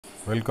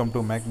Welcome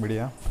to Mac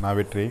Media. நான்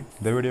வெற்றி.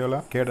 இந்த வீடியோல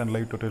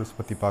Kdenlive tutorials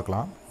பத்தி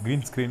பார்க்கலாம்.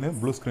 Green screen,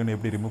 blue screen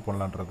எப்படி ரிமூவ்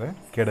பண்ணலாம்ன்றதை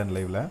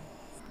Kdenliveல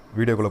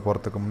வீடியோக்குள்ள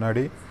போறதுக்கு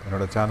முன்னாடி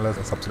என்னோட சேனலை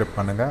சப்ஸ்கிரைப்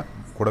பண்ணுங்க.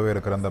 கூடவே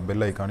இருக்கிற அந்த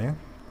பெல் ஐகானையும்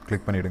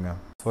கிளிக் பண்ணிடுங்க.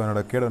 ஸோ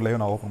என்னோட Kdenlive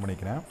நான் ஓப்பன்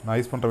பண்ணிக்கிறேன். நான்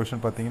யூஸ் பண்ணுற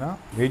வெர்ஷன் பார்த்தீங்கன்னா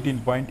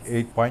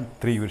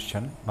 18.8.3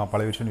 வெர்ஷன். நான்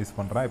பழைய வெர்ஷன் யூஸ்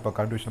பண்ணுறேன். இப்போ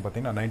கரண்ட் வெர்ஷன்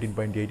பார்த்தீங்கன்னா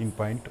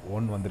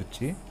 19.18.1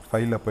 வந்துருச்சு.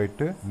 ஃபைலில்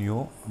போயிட்டு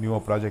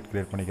நியூவாக ப்ராஜெக்ட்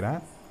கிரியேட் பண்ணிக்கிறேன்.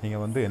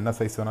 நீங்கள் வந்து என்ன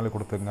சைஸ் வேணாலும்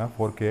கொடுத்துங்க.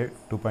 4K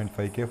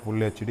 2.5K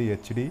full HD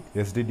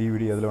SD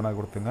DVD எதில் வேணாலும்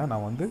கொடுத்துங்க.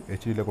 நான் வந்து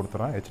HDயில்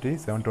கொடுத்துட்றேன். HD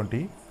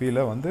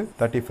 720pல வந்து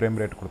 30 ஃப்ரேம்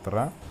ரேட்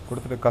கொடுத்துட்றேன்.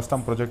 கொடுத்துட்டு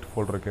கஸ்டம் ப்ராஜெக்ட்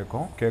ஃபோல்டர்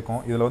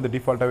கேட்கும். இதில் வந்து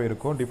டிஃபால்ட்டாகவே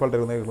இருக்கும். டிஃபால்ட்டாக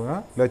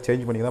இருந்தால் இல்லை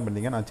சேஞ்ச் பண்ணி தான்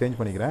பண்ணீங்க. நான் சேஞ்ச்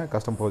பண்ணிக்கிறேன்.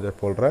 கஸ்டம் ப்ராஜெக்ட்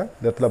ஃபோல்டரை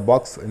இந்த இடத்துல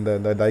பாக்ஸ்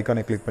இந்த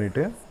ஐக்கானை கிளிக்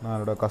பண்ணிவிட்டு நான்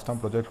என்னோட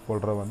கஸ்டம் ப்ராஜெக்ட்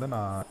ஃபோல்டரை வந்து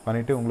நான்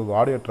பண்ணிவிட்டு உங்களுக்கு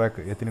ஆடியோ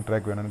ட்ராக் எத்தனை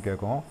ட்ராக் வேணும்னு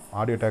கேட்கும்.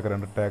 Audio track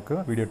 2 track,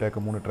 video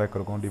track 3 track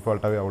இருக்கும்.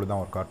 டிஃபால்ட்டாகவே அவ்வளோ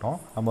தான் ஒரு காட்டும்.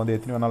 நம்ம வந்து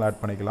எத்தனை வேணாலும்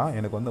ஆட் பண்ணிக்கலாம்.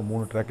 எனக்கு வந்து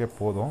 3 ட்ராக்கே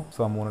போதும்.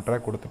 ஸோ 3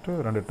 ட்ராக் கொடுத்துட்டு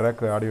 2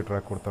 ட்ராக் ஆடியோ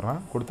ட்ராக் கொடுத்துட்றேன்.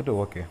 கொடுத்துட்டு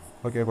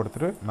ஓகே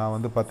கொடுத்துட்டு நான்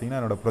வந்து பார்த்தீங்கன்னா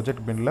என்னோட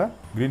ப்ரொஜெக்ட் பின்னில்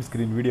க்ரீன்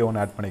ஸ்க்ரீன் வீடியோ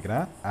ஒன்று ஆட்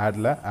பண்ணிக்கிறேன்.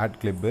 ஆட்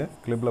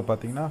கிளிப்பில்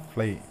பார்த்தீங்கன்னா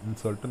ஃப்ளைன்னு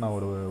சொல்லிட்டு நான்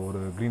ஒரு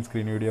க்ரீன்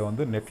ஸ்க்ரீன் வீடியோ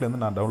வந்து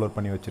நெட்லேருந்து நான் டவுன்லோட்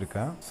பண்ணி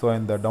வச்சுருக்கேன். ஸோ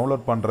இந்த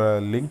டவுன்லோட் பண்ணுற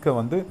லிங்க்கை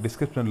வந்து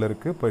டிஸ்கிரிப்ஷனில்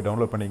இருக்குது. போய்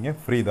டவுன்லோட் பண்ணிங்க.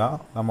 ஃப்ரீ தான்.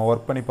 நம்ம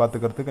ஒர்க் பண்ணி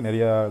பார்த்துக்கிறதுக்கு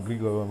நிறையா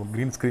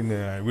க்ரீன் ஸ்க்ரீன்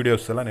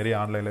வீடியோஸ் எல்லாம் நிறைய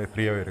ஆன்லைனில்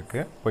ஃப்ரீயாகவே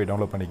இருக்குது. போய்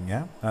டவுன்லோட் பண்ணிக்கங்க.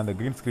 நான் அந்த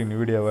க்ரீன் ஸ்க்ரீன்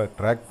வீடியோவை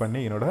ட்ராக்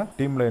பண்ணி என்னோட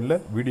டீம் லைனில்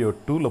வீடியோ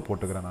 2ல்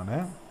போட்டுக்கிறேன்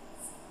நான்.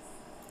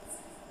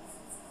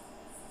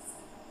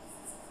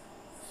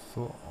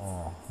 ஸோ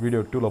வீடியோ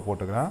 2ல்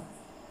போட்டுக்கிறேன்.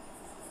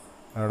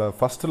 என்னோட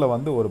ஃபஸ்ட்டில்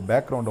வந்து ஒரு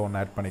பேக்ரவுண்டை ஒன்று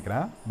ஆட்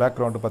பண்ணிக்கிறேன்.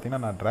 பேக்ரவுண்டு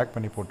பார்த்தீங்கன்னா நான் ட்ராக்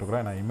பண்ணி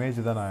போட்டுக்கிறேன். நான் இமேஜ்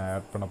தான் நான்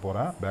ஆட் பண்ண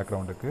போகிறேன்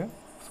பேக்ரவுண்டுக்கு.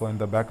 ஸோ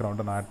இந்த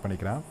பேக்ரவுண்டை நான் ஆட்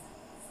பண்ணிக்கிறேன்.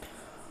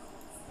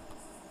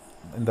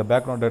 இந்த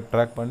பேக்ரவுண்டை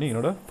ட்ராக் பண்ணி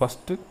என்னோட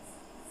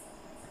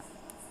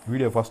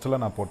வீடியோ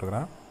ஃபஸ்ட்டில் நான்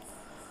போட்டுக்கிறேன்.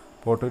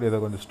 போட்டுட்டு இதை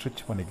கொஞ்சம்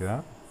ஸ்ட்ரிச்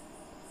பண்ணிக்கிறேன்.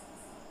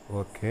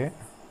 ஓகே,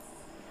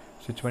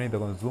 ஸ்டிச் பண்ணி இதை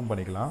கொஞ்சம் ஜூம்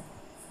பண்ணிக்கலாம்.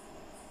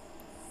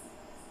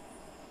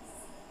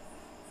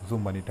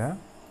 ஜூம் பண்ணிட்டேன்.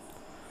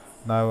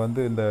 நான்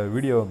வந்து இந்த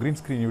வீடியோ க்ரீன்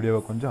ஸ்க்ரீன் வீடியோவை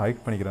கொஞ்சம்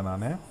ஹைட் பண்ணிக்கிறேன்.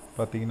 நான்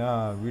பார்த்தீங்கன்னா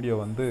வீடியோ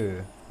வந்து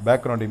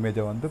பேக்ரவுண்ட்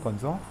இமேஜை வந்து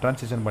கொஞ்சம்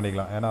ட்ரான்சிஷன்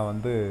பண்ணிக்கலாம். ஏன்னா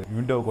வந்து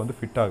விண்டோவுக்கு வந்து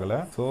ஃபிட் ஆகலை.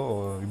 ஸோ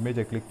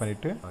இமேஜை கிளிக்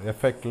பண்ணிவிட்டு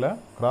எஃபெக்டில்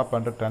கிராப்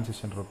அண்ட்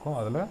ட்ரான்சிஷன் இருக்கும்.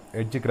 அதில்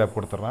எட்ஜ் கிராப்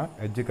கொடுத்துட்றேன்.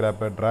 எட்ஜ்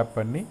கிராப்பை ட்ராப்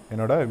பண்ணி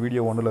என்னோட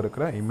வீடியோ 1ல்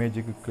இருக்கிற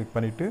இமேஜுக்கு கிளிக்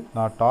பண்ணிவிட்டு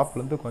நான்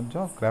டாப்லேருந்து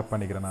கொஞ்சம் கிராப்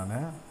பண்ணிக்கிறேன்.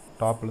 நான்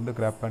டாப்லேருந்து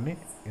கிராப் பண்ணி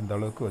இந்த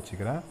அளவுக்கு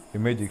வச்சுக்கிறேன்.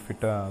 இமேஜுக்கு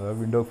ஃபிட்டாக, அதாவது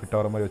விண்டோ ஃபிட்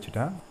ஆகிற மாதிரி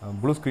வச்சுட்டேன்.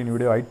 ப்ளூ ஸ்க்ரீன்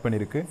வீடியோ ஹைட்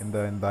பண்ணியிருக்கு. இந்த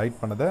ஹைட்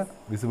பண்ணதை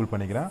விசிபிள்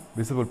பண்ணிக்கிறேன்.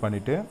 விசிபிள்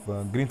பண்ணிவிட்டு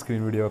க்ரீன்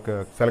ஸ்க்ரீன் வீடியோக்கு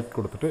செலக்ட்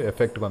கொடுத்துட்டு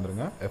எஃபெக்ட்டுக்கு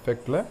வந்துடுங்க.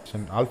 எஃபெக்டில்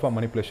ஆல்ஃபா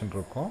மணிப்புலேஷன்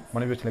இருக்கும்.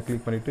 மணிப்புலேஷனில்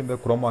கிளிக் பண்ணிவிட்டு இந்த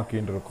குரோமா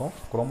கீன்னு இருக்கும்.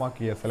 குரோமா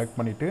கீயை செலக்ட்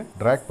பண்ணிவிட்டு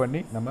ட்ராக்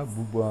பண்ணி நம்ம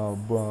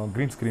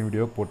க்ரீன் ஸ்க்ரீன்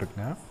வீடியோ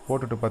போட்டுக்கங்க.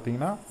 போட்டுட்டு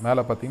பார்த்தீங்கன்னா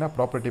மேலே பார்த்தீங்கன்னா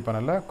ப்ராப்பர்ட்டி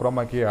பேனலில்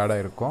குரோமா கீ ஆட்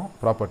ஆகிருக்கும்.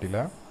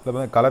 ப்ராப்பர்ட்டியில் இதில்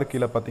வந்து கலர்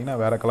கீழே பார்த்தீங்கன்னா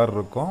வேறு கலர்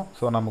இருக்கும்.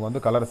 ஸோ நமக்கு வந்து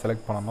கலரை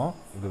செலக்ட் பண்ணணும்.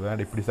 இது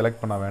இப்படி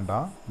செலக்ட் பண்ண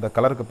வேண்டாம். இந்த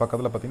கலருக்கு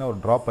பக்கத்தில் பார்த்தீங்கன்னா ஒரு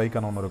ட்ராப்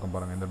ஐக்கான் ஒன்று இருக்கும்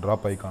பாருங்கள். இந்த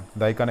ட்ராப் ஐக்கான்,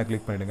 இந்த ஐக்கானை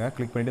கிளிக் பண்ணிவிடுங்க.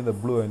 கிளிக்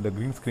பண்ணிவிட்டு இந்த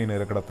க்ரீன் ஸ்க்ரீன்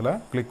இருக்கிற இடத்துல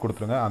கிளிக்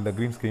கொடுத்துருங்க. அந்த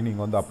க்ரீன் ஸ்க்ரீன்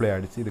இங்கே வந்து அப்ளை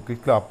ஆகிடுச்சு. இது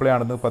கிளிக்கில் அப்ளை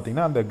ஆனது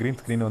பார்த்தீங்கன்னா அந்த க்ரீன்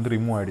ஸ்க்ரீன் வந்து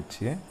ரிமூவ்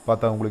ஆகிடுச்சு.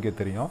 பார்த்தா உங்களுக்கே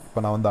தெரியும்.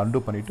 இப்போ நான் வந்து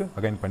அன்டூ பண்ணிவிட்டு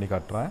அகைன் பண்ணி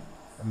காட்டுறேன்.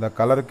 இந்த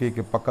கலர்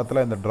கீக்கு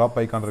பக்கத்தில் இந்த ட்ராப்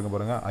ஐக்கான் இருக்கு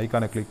பாருங்கள்.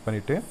 ஐக்கானை கிளிக்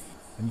பண்ணிவிட்டு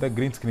இந்த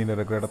க்ரீன் ஸ்க்ரீனில்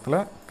இருக்கிற இடத்துல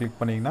கிளிக்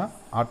பண்ணிங்கன்னா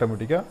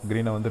ஆட்டோமேட்டிக்காக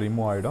க்ரீனை வந்து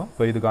ரிமூவ் ஆகிடும்.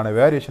 ஸோ இதுக்கான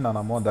வேரியேஷன்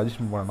நம்ம வந்து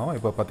அட்ஜஸ்ட்மெண்ட் பண்ணணும்.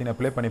 இப்போ பார்த்தீங்கன்னா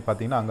ப்ளே பண்ணி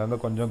பார்த்தீங்கன்னா அங்கங்கே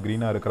கொஞ்சம்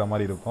க்ரீனாக இருக்கிற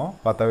மாதிரி இருக்கும்.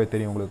 பார்த்தாவே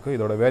தெரியும் உங்களுக்கு.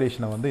 இதோட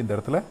வேரியேஷனை வந்து இந்த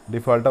இடத்துல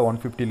டிஃபால்ட்டாக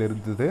 150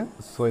 இருந்தது.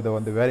 ஸோ இதை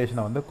வந்து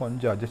வேரியேஷனை வந்து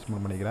கொஞ்சம்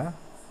அட்ஜஸ்ட்மெண்ட் பண்ணிக்கிறேன்.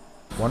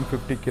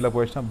 150 கீழே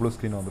போயிடுச்சுன்னா ப்ளூ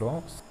ஸ்க்ரீன்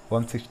வந்துடும்.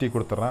 160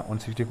 கொடுத்துட்றேன்.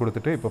 160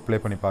 கொடுத்துட்டு இப்போ ப்ளே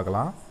பண்ணி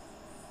பார்க்கலாம்.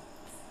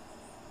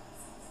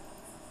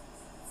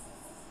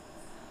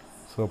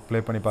 ஸோ ப்ளே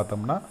பண்ணி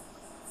பார்த்தோம்னா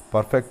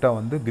பர்ஃபெக்டாக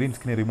வந்து க்ரீன்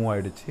ஸ்க்ரீன் ரிமூவ்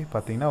ஆகிடுச்சு.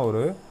 பார்த்தீங்கன்னா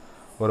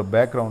ஒரு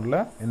பேக்ரவுண்டில்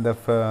இந்த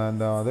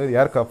வந்து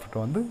ஏர்கிராஃப்ட்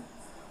வந்து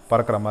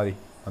பறக்கிற மாதிரி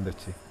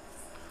வந்துடுச்சு.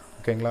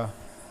 ஓகேங்களா?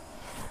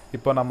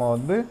 இப்போ நம்ம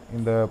வந்து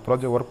இந்த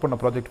ஒர்க் பண்ண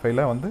ப்ராஜெக்ட்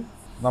ஃபைலை வந்து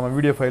நம்ம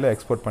வீடியோ ஃபைலை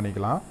எக்ஸ்போர்ட்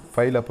பண்ணிக்கலாம்.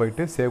 ஃபைலில்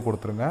போயிட்டு சேவ்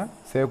கொடுத்துருங்க.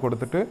 சேவ்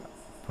கொடுத்துட்டு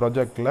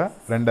ப்ராஜெக்டில்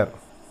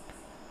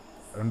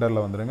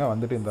ரெண்டரில் வந்துடுங்க.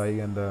 வந்துட்டு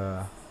இந்த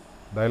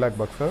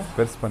டயலாக் பாக்ஸை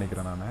பெருசு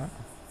பண்ணிக்கிறேன். நான்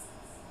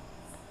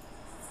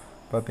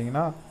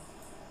பார்த்தீங்கன்னா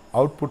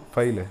அவுட்புட்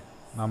ஃபைலு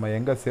நம்ம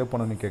எங்கே சேவ்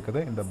பண்ணணும்னு கேட்குது.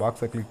 இந்த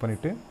பாக்ஸை கிளிக்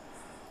பண்ணிவிட்டு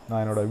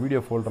நான் என்னோடய வீடியோ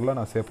ஃபோல்டரில்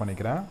நான் சேவ்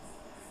பண்ணிக்கிறேன்.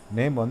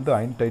 நேம் வந்து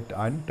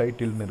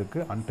அன்டைட்டில்னு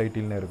இருக்குது.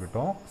 அன்டைட்டில்னு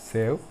இருக்கட்டும்.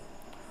 சேவ்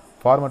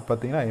ஃபார்மேட்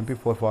பார்த்தீங்கன்னா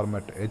MP4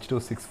 ஃபார்மேட்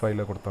H265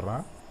 ஃபைலில்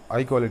கொடுத்துட்றேன்.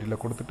 ஹை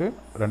குவாலிட்டியில் கொடுத்துட்டு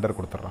ரெண்டர்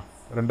கொடுத்துட்றேன்.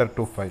 Render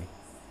 2 file.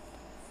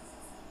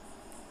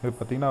 இது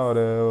பார்த்திங்கன்னா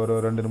ஒரு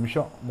 2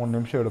 நிமிஷம் 3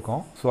 நிமிஷம்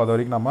எடுக்கும். ஸோ அது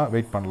வரைக்கும் நம்ம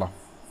வெயிட் பண்ணலாம்.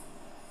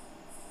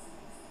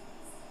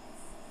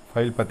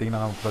 ஃபைல்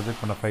பார்த்திங்கன்னா நம்ம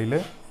ப்ரொஜெக்ட் பண்ண ஃபைலு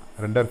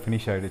ரெண்டர்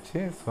ஃபினிஷ் ஆகிடுச்சு.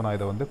 ஸோ நான்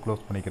இதை வந்து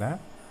க்ளோஸ் பண்ணிக்கிறேன்.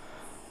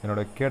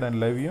 என்னோடய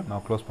Kdenliveயும்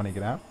நான் க்ளோஸ்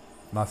பண்ணிக்கிறேன்.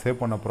 நான் சேவ்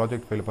பண்ண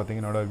ப்ராஜெக்ட் ஃபைல்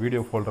பார்த்தீங்கன்னா என்னோடய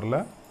வீடியோ ஃபோல்டரில்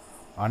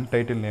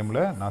அன்டைட்டில்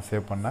நேமில் நான்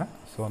சேவ் பண்ணேன்.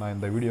 ஸோ நான்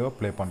இந்த வீடியோவை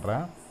ப்ளே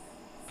பண்ணுறேன்.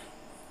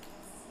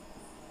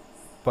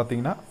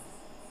 பார்த்தீங்கன்னா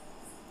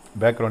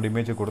பேக்ரவுண்ட்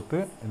இமேஜை கொடுத்து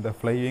இந்த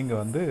ஃப்ளையிங்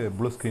வந்து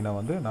ப்ளூ ஸ்க்ரீனை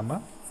வந்து நம்ம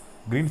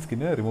க்ரீன்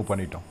ஸ்க்ரீனை ரிமூவ்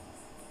பண்ணிட்டோம்.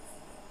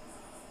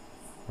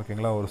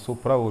 ஓகேங்களா. ஒரு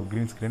சூப்பராக ஒரு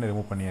க்ரீன் ஸ்க்ரீனை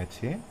ரிமூவ்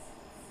பண்ணியாச்சு.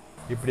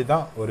 இப்படி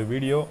தான் ஒரு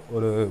வீடியோ,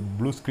 ஒரு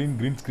ப்ளூ ஸ்க்ரீன்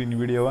க்ரீன் ஸ்க்ரீன்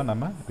வீடியோவை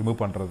நம்ம ரிமூவ்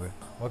பண்ணுறது.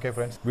 ஓகே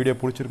ஃப்ரெண்ட்ஸ், வீடியோ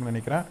பிடிச்சிருக்குன்னு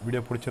நினைக்கிறேன்.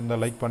 வீடியோ பிடிச்சிருந்தா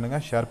லைக்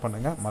பண்ணுங்கள், ஷேர்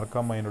பண்ணுங்கள்,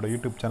 மறக்காமல் என்னோட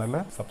யூடியூப்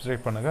சேனலை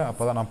சப்ஸ்கிரைப் பண்ணுங்கள்.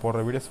 அப்போ தான் நான்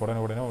போடுற வீடியோஸ்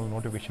உடனே உங்களுக்கு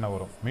நோட்டிஃபிகேஷனாக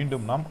வரும்.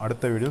 மீண்டும் நாம்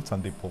அடுத்த வீடியோவில்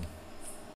சந்திப்போம்.